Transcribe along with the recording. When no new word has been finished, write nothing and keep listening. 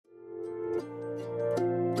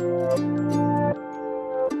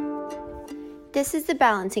This is the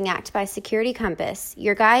Balancing Act by Security Compass,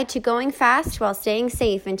 your guide to going fast while staying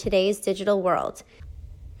safe in today's digital world.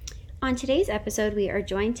 On today's episode, we are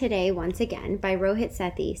joined today once again by Rohit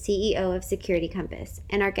Sethi, CEO of Security Compass,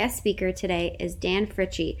 and our guest speaker today is Dan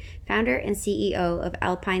Fritsche, founder and CEO of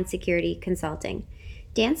Alpine Security Consulting.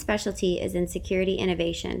 Dan's specialty is in security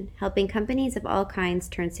innovation, helping companies of all kinds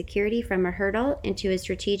turn security from a hurdle into a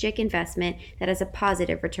strategic investment that has a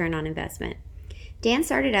positive return on investment. Dan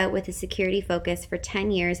started out with a security focus for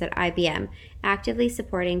 10 years at IBM, actively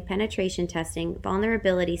supporting penetration testing,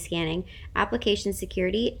 vulnerability scanning, application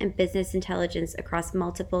security, and business intelligence across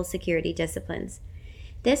multiple security disciplines.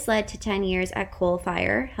 This led to 10 years at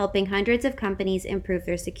Coalfire, helping hundreds of companies improve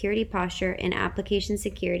their security posture in application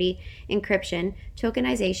security, encryption,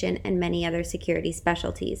 tokenization, and many other security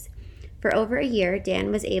specialties. For over a year,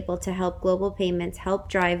 Dan was able to help Global Payments help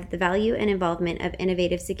drive the value and involvement of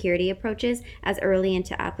innovative security approaches as early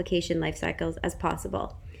into application lifecycles as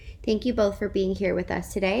possible. Thank you both for being here with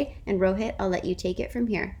us today, and Rohit, I'll let you take it from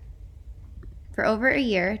here. For over a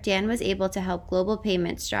year, Dan was able to help Global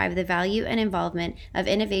Payments drive the value and involvement of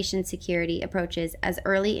innovation security approaches as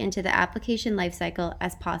early into the application lifecycle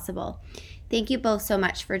as possible. Thank you both so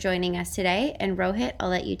much for joining us today, and Rohit, I'll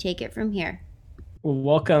let you take it from here.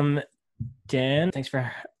 Welcome, Dan. Thanks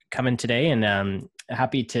for coming today, and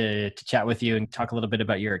happy to chat with you and talk a little bit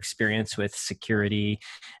about your experience with security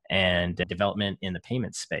and development in the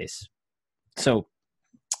payment space. So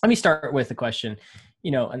let me start with a question.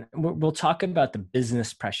 And we'll talk about the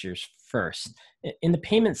business pressures first. In the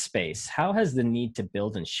payment space, how has the need to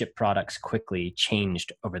build and ship products quickly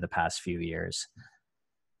changed over the past few years?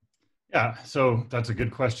 Yeah, so that's a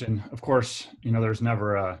good question. Of course, there's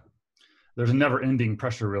a never-ending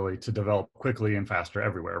pressure really to develop quickly and faster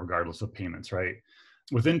everywhere, regardless of payments, right?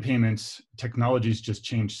 Within payments, technologies just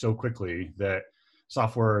change so quickly that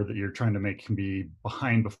software that you're trying to make can be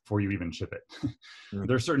behind before you even ship it.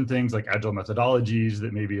 There are certain things like agile methodologies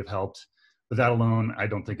that maybe have helped, but that alone I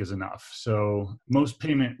don't think is enough. So most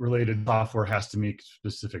payment-related software has to meet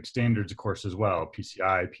specific standards, of course, as well.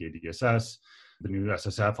 PCI, PADSS, the new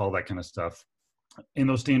SSF, all that kind of stuff. And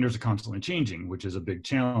those standards are constantly changing, which is a big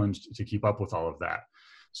challenge to keep up with all of that.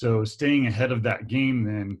 So staying ahead of that game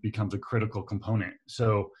then becomes a critical component.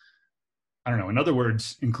 So in other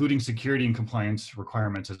words, including security and compliance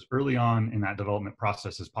requirements as early on in that development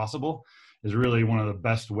process as possible is really one of the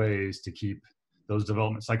best ways to keep those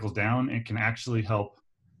development cycles down. It can actually help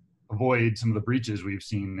avoid some of the breaches we've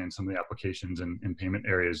seen in some of the applications and payment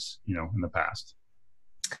areas, in the past.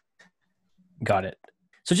 Got it.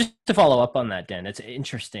 So just to follow up on that, Dan, it's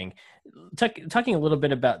interesting. Talking a little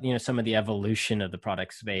bit about, some of the evolution of the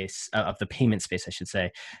product space, of the payment space, I should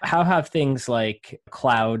say. How have things like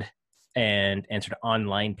cloud and sort of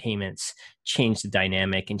online payments changed the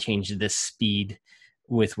dynamic and changed the speed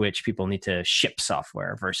with which people need to ship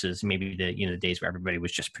software versus maybe the days where everybody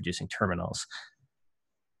was just producing terminals?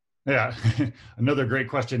 Yeah, another great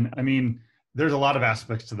question. There's a lot of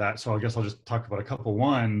aspects to that. So I guess I'll just talk about a couple.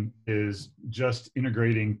 One is just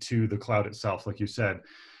integrating to the cloud itself. Like you said,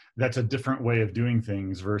 that's a different way of doing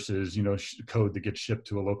things versus, code that gets shipped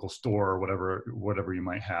to a local store or whatever you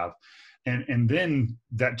might have. And then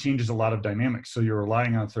that changes a lot of dynamics. So you're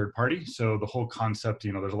relying on a third party. So the whole concept,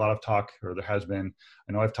 there's a lot of talk, or there has been,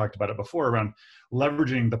 I know I've talked about it before, around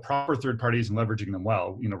leveraging the proper third parties and leveraging them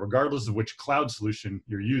well, regardless of which cloud solution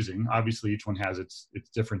you're using. Obviously, each one has its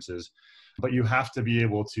differences, but you have to be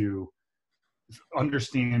able to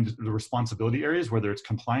understand the responsibility areas, whether it's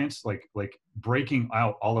compliance, like breaking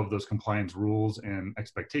out all of those compliance rules and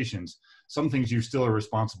expectations. Some things you still are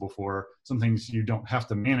responsible for, some things you don't have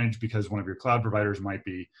to manage because one of your cloud providers might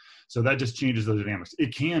be. So that just changes those dynamics.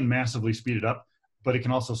 It can massively speed it up, but it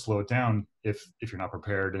can also slow it down if you're not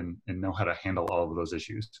prepared and know how to handle all of those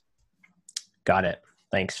issues. Got it.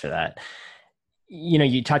 Thanks for that.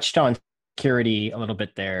 You touched on security a little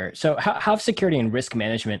bit there. So how have security and risk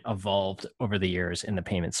management evolved over the years in the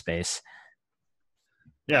payment space?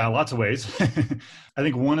 Yeah, lots of ways. I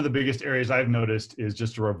think one of the biggest areas I've noticed is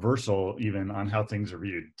just a reversal even on how things are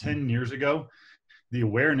viewed. 10 years ago, the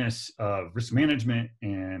awareness of risk management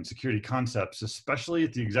and security concepts, especially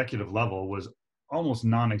at the executive level, was almost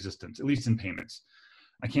non-existent, at least in payments.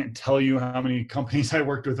 I can't tell you how many companies I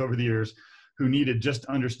worked with over the years who needed just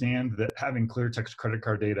to understand that having clear text credit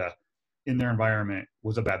card data in their environment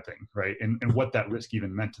was a bad thing, right? And what that risk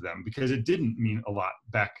even meant to them, because it didn't mean a lot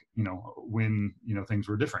back, when, things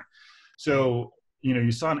were different. So,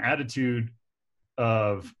 you saw an attitude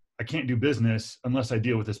of, I can't do business unless I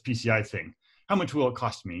deal with this PCI thing. How much will it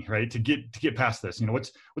cost me, right? To get past this,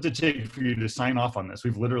 what's it take for you to sign off on this?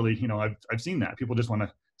 We've literally, I've seen that. People just want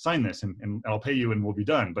to sign this and I'll pay you and we'll be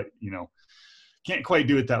done. But, can't quite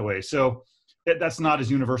do it that way. So that's not as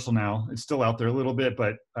universal now. It's still out there a little bit,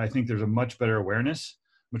 but I think there's a much better awareness,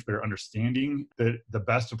 much better understanding that the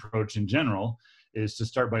best approach in general is to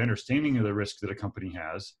start by understanding the risk that a company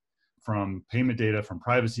has from payment data, from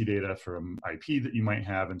privacy data, from IP that you might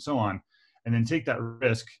have, and so on, and then take that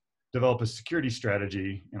risk, develop a security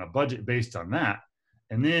strategy and a budget based on that.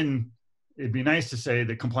 And then it'd be nice to say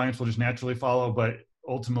that compliance will just naturally follow, but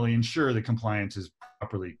ultimately ensure that compliance is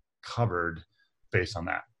properly covered based on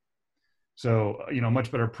that. So,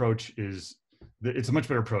 much better approach it's a much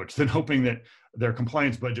better approach than hoping that their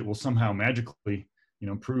compliance budget will somehow magically,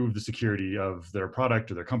 improve the security of their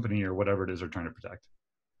product or their company or whatever it is they're trying to protect.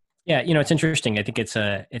 Yeah, it's interesting. I think it's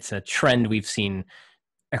a trend we've seen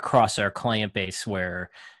across our client base where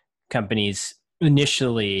companies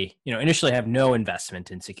initially have no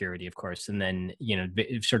investment in security, of course, and then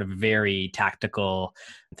sort of very tactical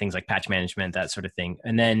things like patch management, that sort of thing,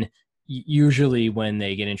 and then usually when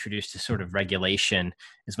they get introduced to sort of regulation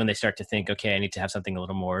is when they start to think, okay, I need to have something a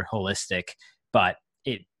little more holistic, but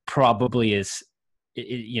it probably is,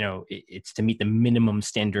 it's to meet the minimum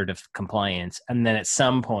standard of compliance. And then at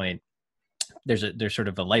some point there's sort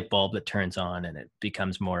of a light bulb that turns on and it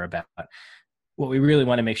becomes more about what we really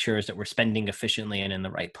want to make sure is that we're spending efficiently and in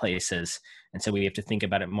the right places. And so we have to think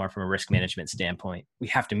about it more from a risk management standpoint. We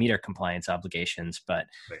have to meet our compliance obligations, but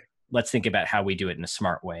let's think about how we do it in a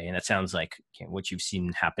smart way. And that sounds like what you've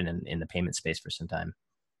seen happen in the payment space for some time.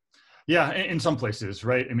 Yeah, in some places,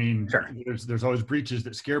 right? I mean, sure. There's always breaches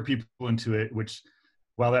that scare people into it, which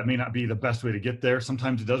while that may not be the best way to get there,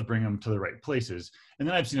 sometimes it does bring them to the right places. And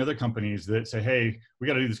then I've seen other companies that say, hey, we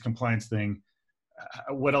got to do this compliance thing.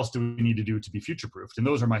 What else do we need to do to be future-proofed? And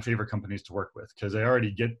those are my favorite companies to work with because they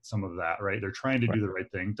already get some of that, right? They're trying to do the right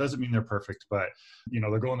thing. Doesn't mean they're perfect, but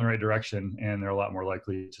they're going the right direction and they're a lot more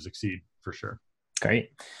likely to succeed for sure.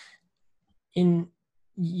 Great. You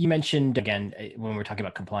mentioned, again, when we're talking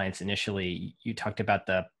about compliance initially, you talked about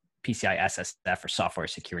the PCI SSF or software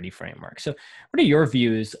security framework. So what are your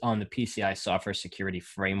views on the PCI software security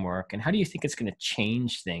framework and how do you think it's going to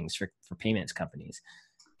change things for payments companies?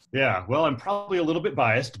 Yeah, well, I'm probably a little bit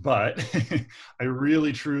biased, but I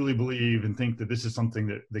really truly believe and think that this is something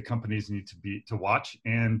that the companies need to watch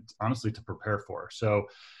and honestly to prepare for. So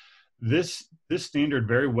this standard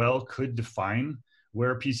very well could define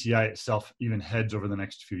where PCI itself even heads over the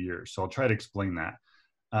next few years. So I'll try to explain that.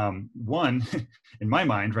 One, in my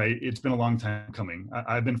mind, right, it's been a long time coming.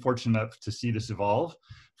 I've been fortunate enough to see this evolve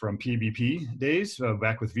from PBP days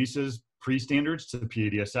back with Visa's pre-standards to the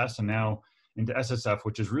PADSS and now into SSF,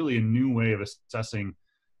 which is really a new way of assessing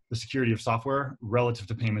the security of software relative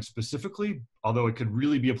to payments specifically, although it could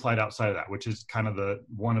really be applied outside of that, which is kind of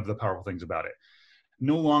one of the powerful things about it.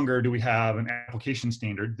 No longer do we have an application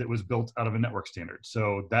standard that was built out of a network standard.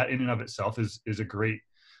 So that in and of itself is a great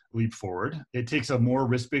leap forward. It takes a more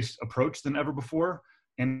risk-based approach than ever before.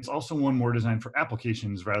 And it's also one more designed for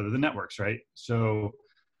applications rather than networks, right? So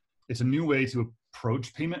it's a new way to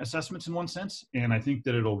approach payment assessments in one sense. And I think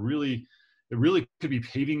that it really could be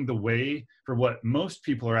paving the way for what most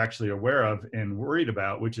people are actually aware of and worried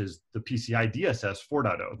about, which is the PCI DSS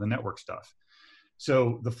 4.0, the network stuff.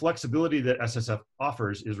 So the flexibility that SSF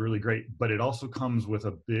offers is really great, but it also comes with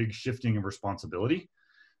a big shifting of responsibility.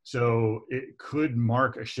 So it could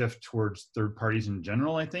mark a shift towards third parties in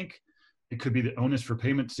general, I think. It could be the onus for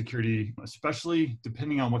payment security, especially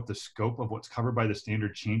depending on what the scope of what's covered by the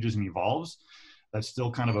standard changes and evolves. That's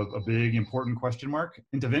still kind of a big, important question mark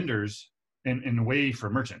into vendors and a way for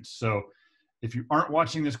merchants. So if you aren't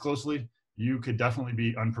watching this closely, you could definitely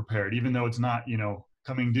be unprepared, even though it's not,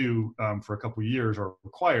 coming due for a couple of years or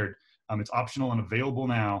required. It's optional and available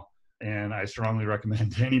now. And I strongly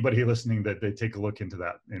recommend to anybody listening that they take a look into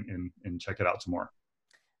that and check it out some more.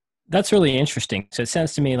 That's really interesting. So it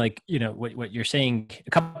sounds to me like, what you're saying, a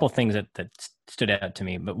couple of things that stood out to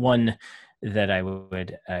me, but one that I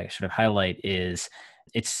would sort of highlight is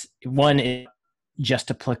it's just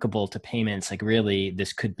applicable to payments. Like really,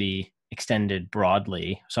 this could be extended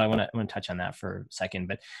broadly. So I want to touch on that for a second.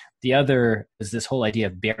 But the other is this whole idea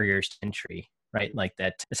of barriers to entry, right? Like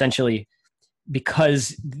that essentially,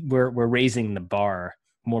 because we're raising the bar,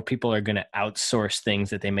 more people are going to outsource things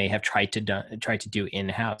that they may have tried to do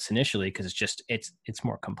in-house initially because it's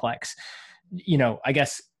more complex. I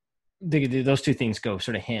guess those two things go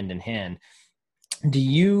sort of hand in hand. Do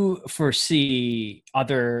you foresee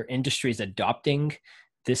other industries adopting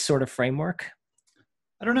this sort of framework?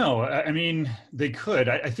 I don't know. I mean, they could.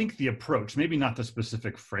 I think the approach, maybe not the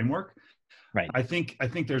specific framework. Right. I think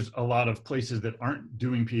there's a lot of places that aren't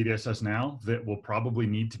doing PADSS now that will probably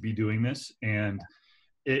need to be doing this. And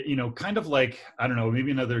kind of like, I don't know,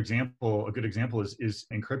 maybe another example, a good example is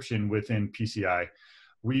encryption within PCI.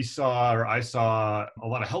 I saw a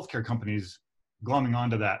lot of healthcare companies glomming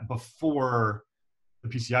onto that before the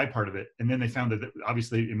PCI part of it. And then they found that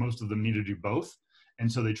obviously most of them need to do both.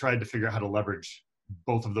 And so they tried to figure out how to leverage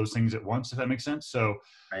both of those things at once, if that makes sense. So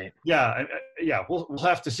Right. yeah, we'll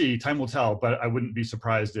have to see. Time will tell, but I wouldn't be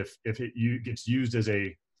surprised if it gets used as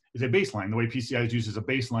a baseline, the way PCI is used as a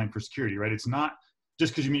baseline for security, right? It's not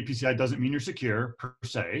just because you meet PCI doesn't mean you're secure per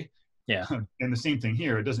se. Yeah. And the same thing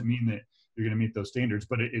here. It doesn't mean that you're going to meet those standards,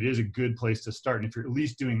 but it is a good place to start. And if you're at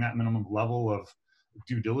least doing that minimum level of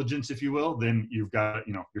due diligence, if you will, then you've got,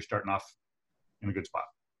 you're starting off in a good spot.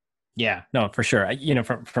 Yeah, no, for sure.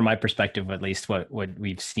 From my perspective, at least what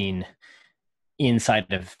we've seen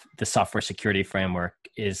inside of the software security framework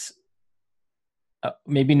is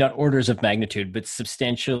maybe not orders of magnitude, but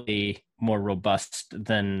substantially more robust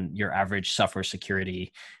than your average software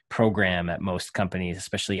security program at most companies,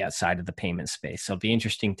 especially outside of the payment space. So it'll be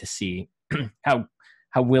interesting to see how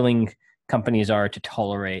willing companies are to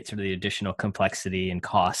tolerate sort of the additional complexity and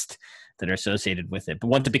cost that are associated with it. But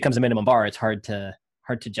once it becomes a minimum bar, it's hard to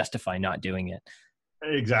justify not doing it.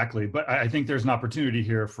 Exactly. But I think there's an opportunity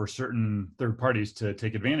here for certain third parties to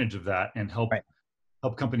take advantage of that and help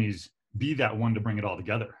companies be that one to bring it all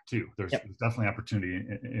together too. There's definitely opportunity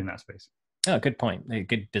in that space. Oh, good point. A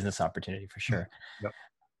good business opportunity for sure. Yep.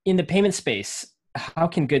 In the payment space, how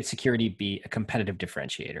can good security be a competitive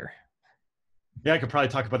differentiator? Yeah, I could probably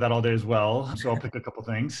talk about that all day as well. So I'll pick a couple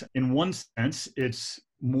things. In one sense, it's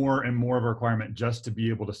more and more of a requirement just to be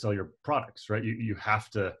able to sell your products, right? You have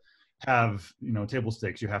to have, table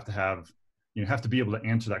stakes. You have to be able to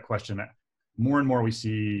answer that question. More and more we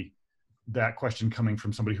see that question coming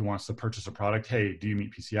from somebody who wants to purchase a product. Hey, do you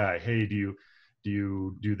meet PCI? Hey, do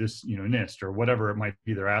you do this, NIST or whatever it might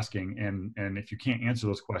be they're asking. And if you can't answer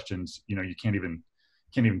those questions, you can't even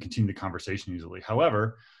continue the conversation easily.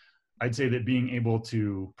 However, I'd say that being able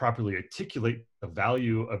to properly articulate the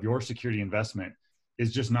value of your security investment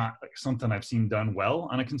is just not something I've seen done well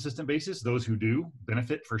on a consistent basis. Those who do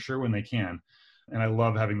benefit for sure when they can. And I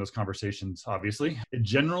love having those conversations, obviously. It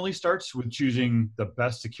generally starts with choosing the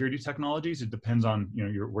best security technologies. It depends on,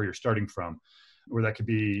 where you're starting from, where that could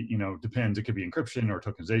be, depends. It could be encryption or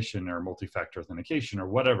tokenization or multi-factor authentication or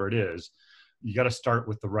whatever it is. You got to start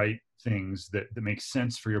with the right things that make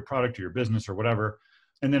sense for your product or your business or whatever.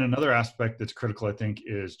 And then another aspect that's critical, I think,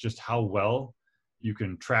 is just how well you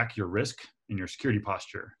can track your risk and your security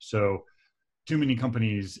posture. So too many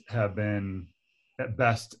companies have been, at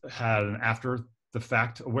best, had an after the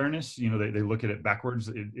fact awareness. They look at it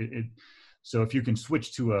backwards. So if you can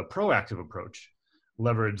switch to a proactive approach,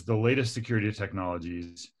 leverage the latest security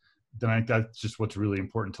technologies, then I think that's just what's really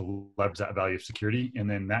important, to leverage that value of security. And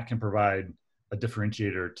then that can provide a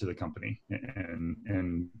differentiator to the company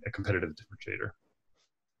and a competitive differentiator.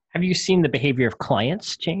 Have you seen the behavior of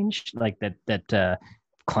clients change? Like that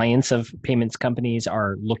clients of payments companies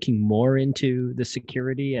are looking more into the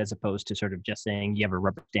security as opposed to sort of just saying you have a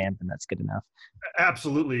rubber stamp and that's good enough?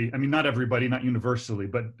 Absolutely. I mean, not everybody, not universally,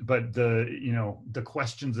 but the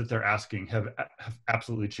questions that they're asking have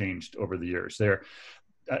absolutely changed over the years. They're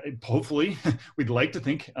hopefully, we'd like to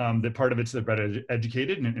think that part of it's they're better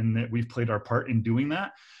educated and that we've played our part in doing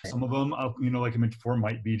that. Some of them, like I mentioned before,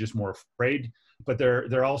 might be just more afraid, but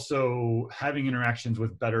they're also having interactions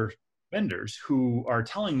with better vendors who are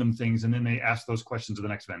telling them things, and then they ask those questions of the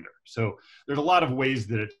next vendor. So there's a lot of ways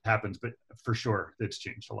that it happens, but for sure, it's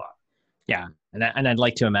changed a lot. Yeah, and I'd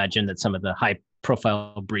like to imagine that some of the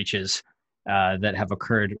high-profile breaches that have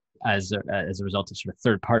occurred as a result of sort of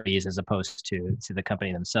third parties as opposed to the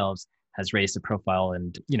company themselves has raised the profile.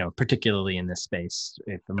 And particularly in this space,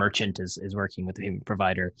 if a merchant is working with a payment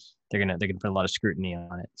provider, they're gonna put a lot of scrutiny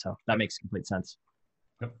on it. So that makes complete sense.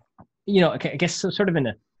 Yep. I guess so. Sort of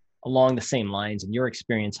along the same lines, in your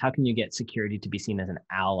experience, how can you get security to be seen as an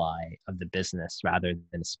ally of the business rather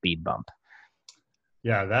than a speed bump?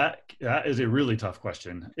 Yeah, that is a really tough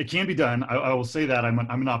question. It can be done. I will say that I'm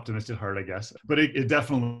an optimist at heart, I guess, but it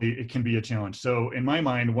definitely can be a challenge. So in my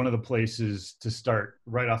mind, one of the places to start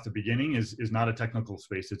right off the beginning is not a technical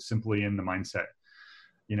space. It's simply in the mindset.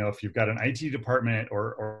 If you've got an IT department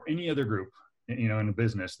or any other group, in a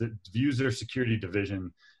business that views their security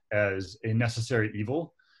division as a necessary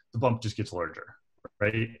evil, the bump just gets larger,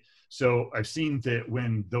 right? So I've seen that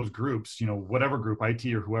when those groups, whatever group, IT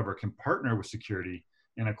or whoever, can partner with security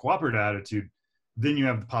in a cooperative attitude, then you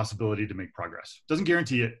have the possibility to make progress. Doesn't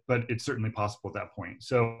guarantee it, but it's certainly possible at that point.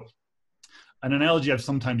 So an analogy I've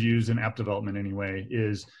sometimes used in app development anyway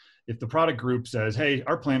is if the product group says, hey,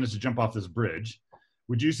 our plan is to jump off this bridge,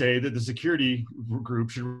 would you say that the security group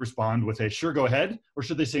should respond with a sure, go ahead, or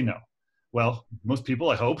should they say no? Well, most people,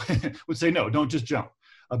 I hope, would say no, don't just jump.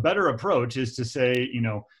 A better approach is to say,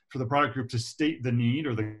 for the product group to state the need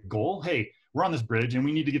or the goal. Hey, we're on this bridge and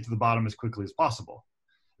we need to get to the bottom as quickly as possible.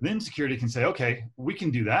 Then security can say, okay, we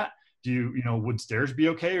can do that. Would stairs be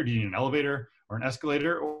okay? Or do you need an elevator or an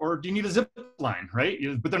escalator? Or do you need a zip line, right?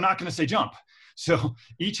 But they're not going to say jump. So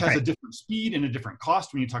each has a different speed and a different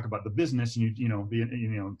cost when you talk about the business, and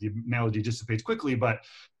the analogy dissipates quickly, but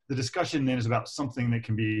the discussion then is about something that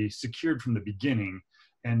can be secured from the beginning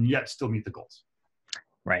and yet still meet the goals.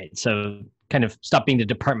 Right. So kind of stop being the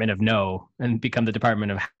department of no and become the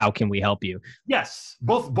department of how can we help you? Yes,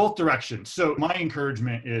 both directions. So my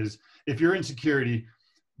encouragement is, if you're in security,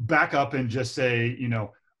 back up and just say,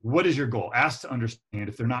 what is your goal? Ask to understand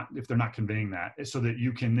if they're not conveying that, so that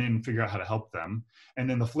you can then figure out how to help them. And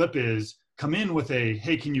then the flip is, come in with a,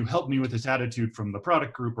 hey, can you help me with this attitude from the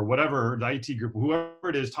product group or whatever, the IT group, whoever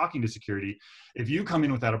it is talking to security. If you come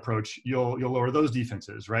in with that approach, you'll lower those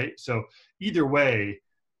defenses, right? So either way,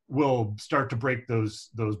 we'll start to break those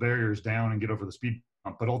barriers down and get over the speed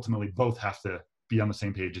bump, but ultimately both have to be on the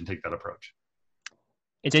same page and take that approach.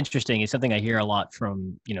 It's interesting. It's something I hear a lot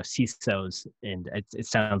from, CISOs, and it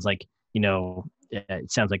sounds like,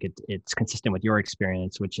 it's consistent with your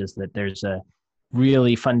experience, which is that there's a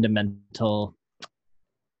really fundamental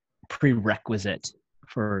prerequisite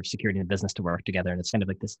for security and business to work together. And it's kind of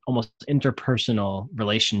like this almost interpersonal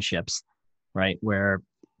relationships, right? Where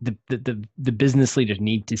the business leaders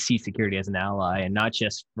need to see security as an ally, and not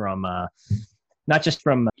just from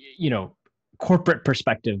corporate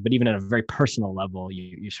perspective, but even at a very personal level,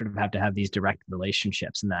 you sort of have to have these direct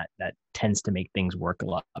relationships, and that tends to make things work a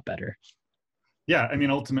lot better. Yeah, I mean,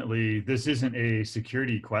 ultimately, this isn't a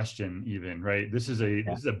security question, even, right? This is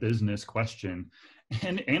a business question,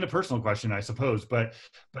 and a personal question, I suppose. But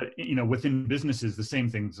within businesses, the same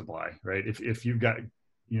things apply, right? If you've got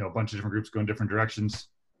a bunch of different groups going different directions,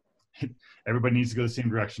 everybody needs to go the same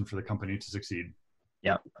direction for the company to succeed.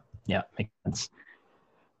 Yeah, makes sense.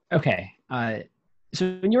 Okay, so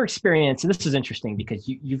in your experience, and this is interesting because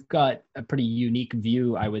you've got a pretty unique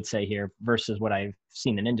view, I would say, here versus what I've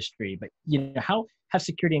seen in industry. But how have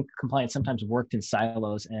security and compliance sometimes worked in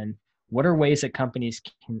silos, and what are ways that companies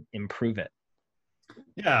can improve it?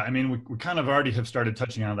 Yeah, I mean, we kind of already have started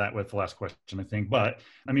touching on that with the last question, I think. But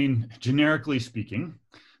I mean, generically speaking,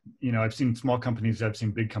 I've seen small companies, I've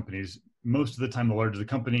seen big companies. Most of the time, the larger the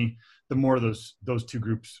company, the more those two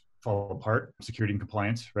groups fall apart, security and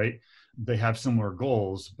compliance, right? They have similar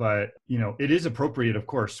goals, but it is appropriate, of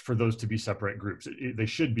course, for those to be separate groups. They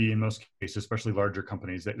should be in most cases, especially larger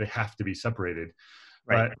companies, that they have to be separated.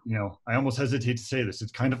 Right. But I almost hesitate to say this.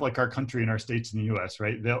 It's kind of like our country and our states in the U.S.,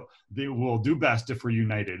 right? They will do best if we're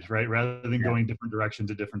united, right? Rather than going different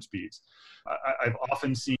directions at different speeds. I've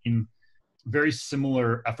often seen very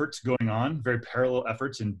similar efforts going on, very parallel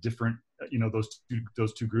efforts in different,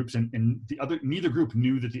 those two groups, and neither group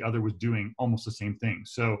knew that the other was doing almost the same thing.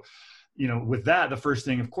 So, with that, the first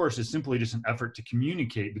thing, of course, is simply just an effort to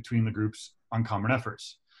communicate between the groups on common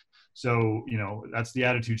efforts. So, that's the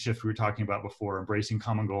attitude shift we were talking about before, embracing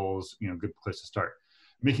common goals, good place to start.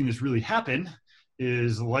 Making this really happen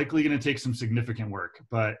is likely going to take some significant work.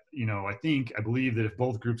 But, I believe that if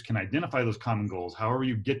both groups can identify those common goals, however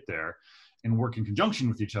you get there, and work in conjunction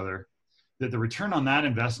with each other, that the return on that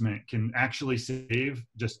investment can actually save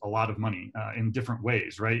just a lot of money in different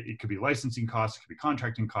ways, right? It could be licensing costs, it could be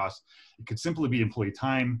contracting costs, it could simply be employee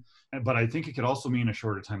time, but I think it could also mean a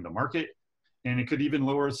shorter time to market, and it could even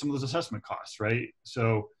lower some of those assessment costs, right?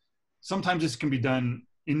 So sometimes this can be done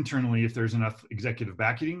internally if there's enough executive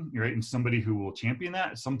backing, right? And somebody who will champion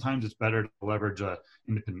that. Sometimes it's better to leverage an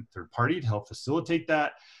independent third party to help facilitate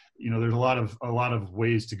that. There's a lot of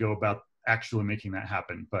ways to go about actually making that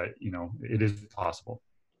happen, but it is possible.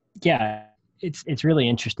 Yeah, it's really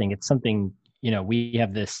interesting. It's something, we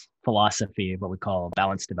have this philosophy of what we call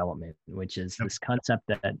balanced development, which is this concept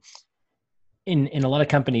that in a lot of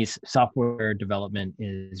companies, software development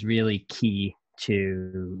is really key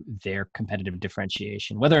to their competitive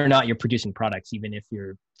differentiation. Whether or not you're producing products, even if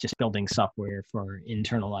you're just building software for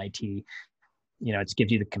internal IT, it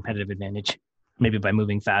gives you the competitive advantage. Maybe by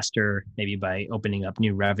moving faster, maybe by opening up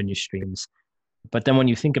new revenue streams. But then when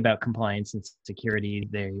you think about compliance and security,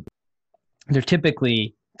 they're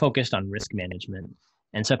typically focused on risk management.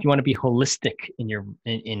 And so if you want to be holistic in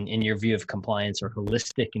your view of compliance, or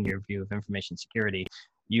holistic in your view of information security,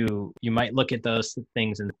 you might look at those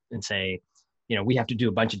things and say, we have to do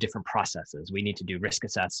a bunch of different processes. We need to do risk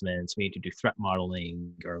assessments, we need to do threat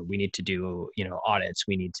modeling, or we need to do audits,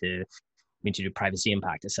 we need to do privacy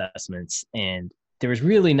impact assessments. And there was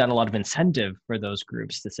really not a lot of incentive for those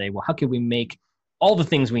groups to say, well, how can we make all the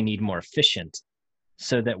things we need more efficient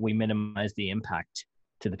so that we minimize the impact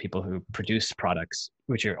to the people who produce products,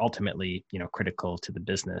 which are ultimately, critical to the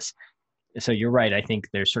business. So you're right. I think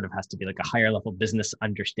there sort of has to be like a higher level business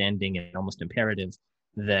understanding and almost imperative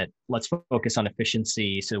that let's focus on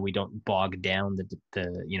efficiency so we don't bog down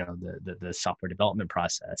the software development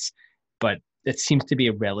process. But it seems to be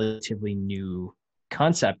a relatively new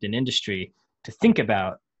concept in industry to think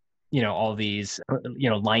about, all these,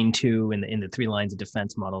 line two in the three lines of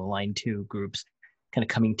defense model, line two groups kind of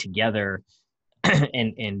coming together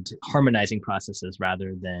and harmonizing processes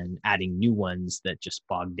rather than adding new ones that just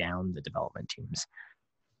bog down the development teams.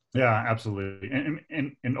 Yeah, absolutely.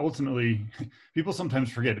 And ultimately, people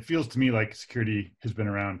sometimes forget. It feels to me like security has been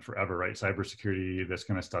around forever, right? Cybersecurity, this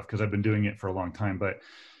kind of stuff, because I've been doing it for a long time, but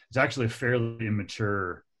it's actually a fairly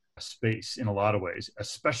immature space in a lot of ways,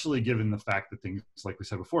 especially given the fact that things, like we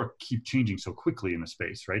said before, keep changing so quickly in the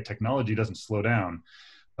space, right? Technology doesn't slow down,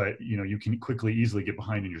 but you can easily get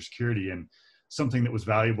behind in your security, and something that was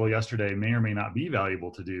valuable yesterday may or may not be valuable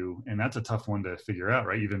to do. And that's a tough one to figure out,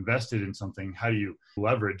 right? You've invested in something. How do you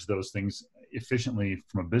leverage those things efficiently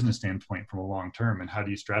from a business standpoint, from a long term? And how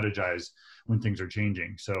do you strategize when things are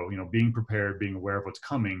changing? So, being prepared, being aware of what's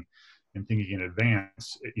coming and thinking in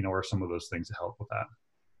advance, are some of those things that help with that.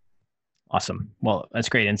 Awesome. Well, that's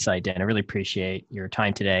great insight, Dan. I really appreciate your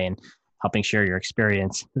time today and helping share your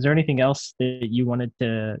experience. Is there anything else that you wanted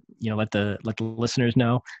to, let the listeners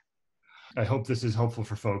know? I hope this is helpful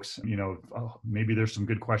for folks. Maybe there's some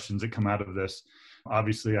good questions that come out of this.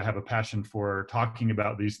 Obviously, I have a passion for talking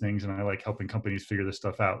about these things, and I like helping companies figure this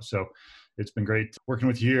stuff out. So it's been great working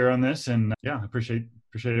with you here on this, and I appreciate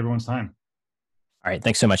everyone's time. All right.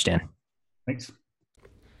 Thanks so much, Dan. Thanks.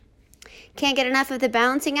 Can't get enough of the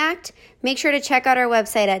balancing act? Make sure to check out our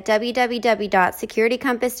website at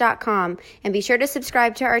www.securitycompass.com and be sure to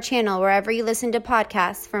subscribe to our channel wherever you listen to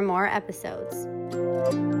podcasts for more episodes.